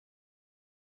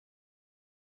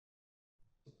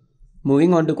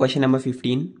Moving on to question number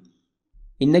 15.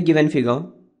 In the given figure,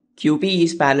 QP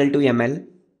is parallel to ML.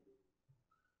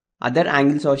 Other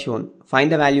angles are shown.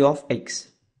 Find the value of X.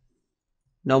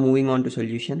 Now moving on to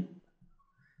solution.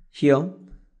 Here,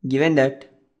 given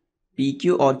that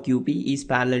PQ or QP is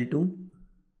parallel to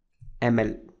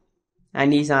ML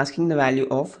and he is asking the value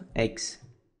of X.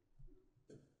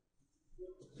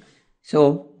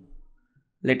 So,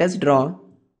 let us draw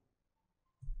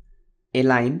a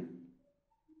line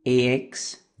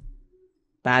AX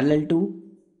parallel to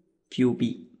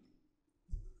QP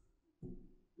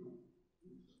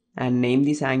and name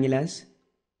this angle as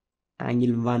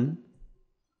angle 1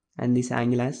 and this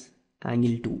angle as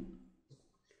angle 2.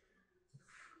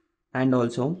 And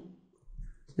also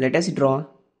let us draw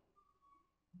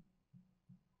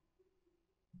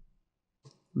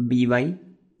BY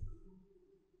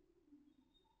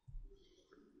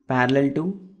parallel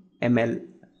to ML,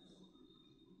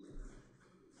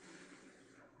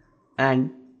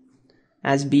 and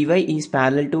as BY is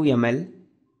parallel to ML,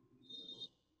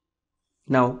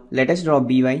 now let us draw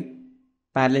BY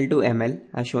parallel to ML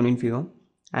as shown in figure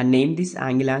and name this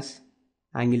angle as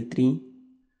angle 3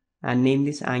 and name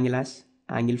this angle as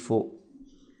angle 4.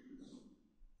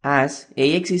 As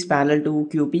AX is parallel to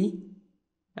QP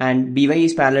and BY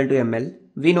is parallel to ML,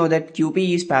 we know that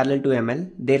QP is parallel to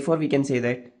ML, therefore we can say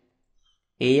that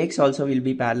AX also will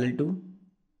be parallel to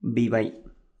BY.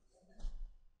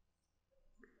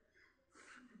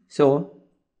 So,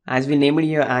 as we named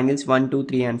here angles 1, 2,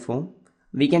 3 and 4,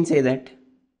 we can say that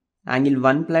angle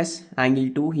 1 plus angle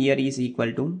 2 here is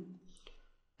equal to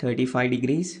 35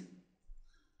 degrees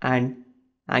and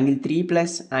angle 3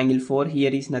 plus angle 4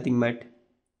 here is nothing but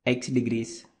x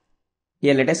degrees.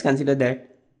 Here let us consider that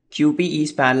QP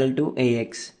is parallel to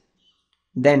AX.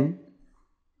 Then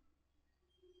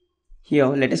here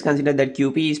let us consider that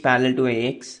QP is parallel to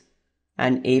AX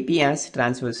and AP as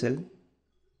transversal.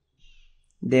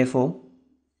 Therefore,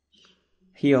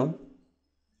 here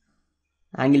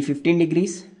angle 15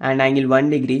 degrees and angle 1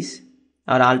 degrees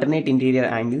are alternate interior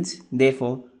angles.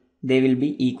 Therefore, they will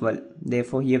be equal.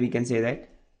 Therefore, here we can say that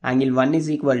angle 1 is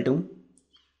equal to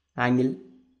angle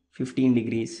 15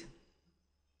 degrees.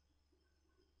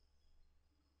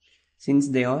 Since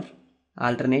they are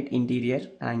alternate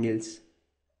interior angles.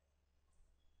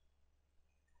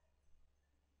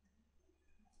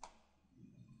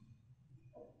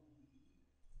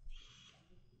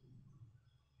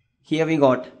 Here we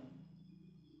got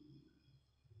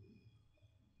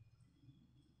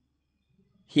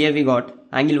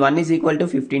angle 1 is equal to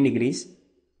 15 degrees.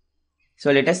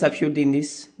 So let us substitute in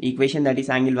this equation, that is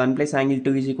angle 1 plus angle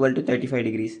 2 is equal to 35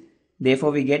 degrees.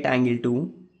 Therefore we get angle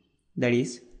 2, that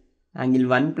is angle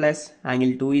 1 plus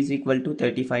angle 2 is equal to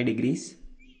 35 degrees.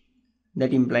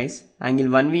 That implies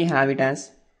angle 1 we have it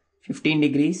as 15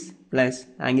 degrees plus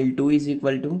angle 2 is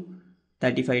equal to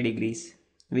 35 degrees,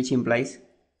 which implies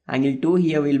angle 2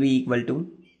 here will be equal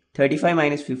to 35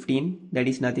 minus 15, that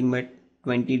is nothing but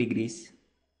 20 degrees.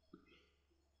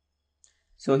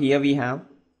 So here we have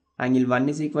angle 1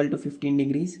 is equal to 15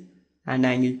 degrees and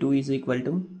angle 2 is equal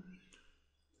to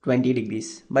 20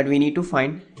 degrees. But we need to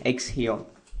find X here.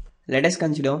 Let us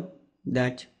consider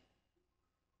that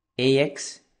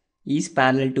AX is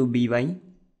parallel to BY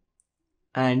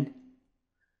and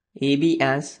AB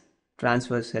as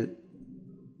transversal.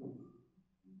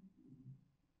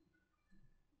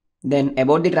 Then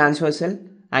about the transversal,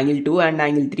 angle 2 and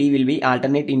angle 3 will be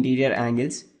alternate interior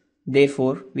angles.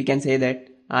 Therefore, we can say that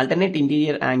alternate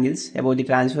interior angles about the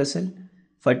transversal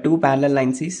for two parallel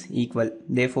lines is equal.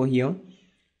 Therefore, here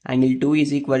angle 2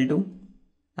 is equal to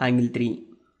angle 3.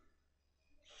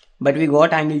 But we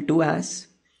got angle 2 as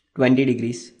 20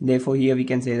 degrees. Therefore, here we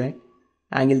can say that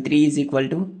angle 3 is equal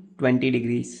to 20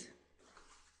 degrees.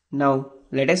 Now,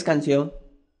 let us consider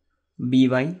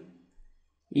BY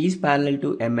is parallel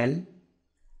to ML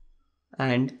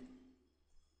and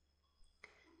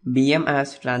BM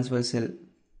as transversal.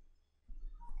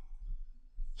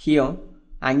 Here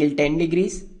angle 10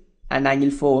 degrees and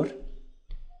angle 4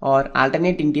 are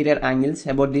alternate interior angles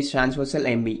about this transversal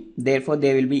MB. Therefore,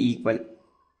 they will be equal.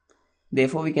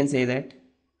 Therefore, we can say that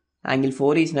angle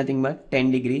 4 is nothing but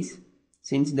 10 degrees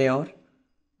since they are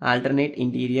alternate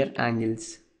interior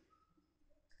angles.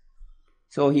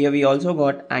 So here we also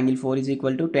got angle 4 is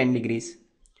equal to 10 degrees.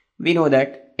 We know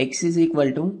that X is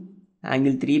equal to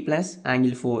angle 3 plus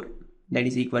angle 4, that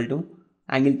is equal to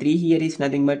angle 3 here is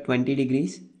nothing but 20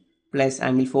 degrees plus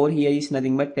angle 4 here is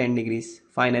nothing but 10 degrees.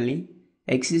 Finally,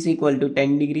 X is equal to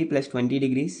 10 degree plus 20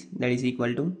 degrees, that is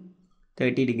equal to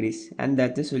 30 degrees, and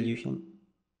that's the solution.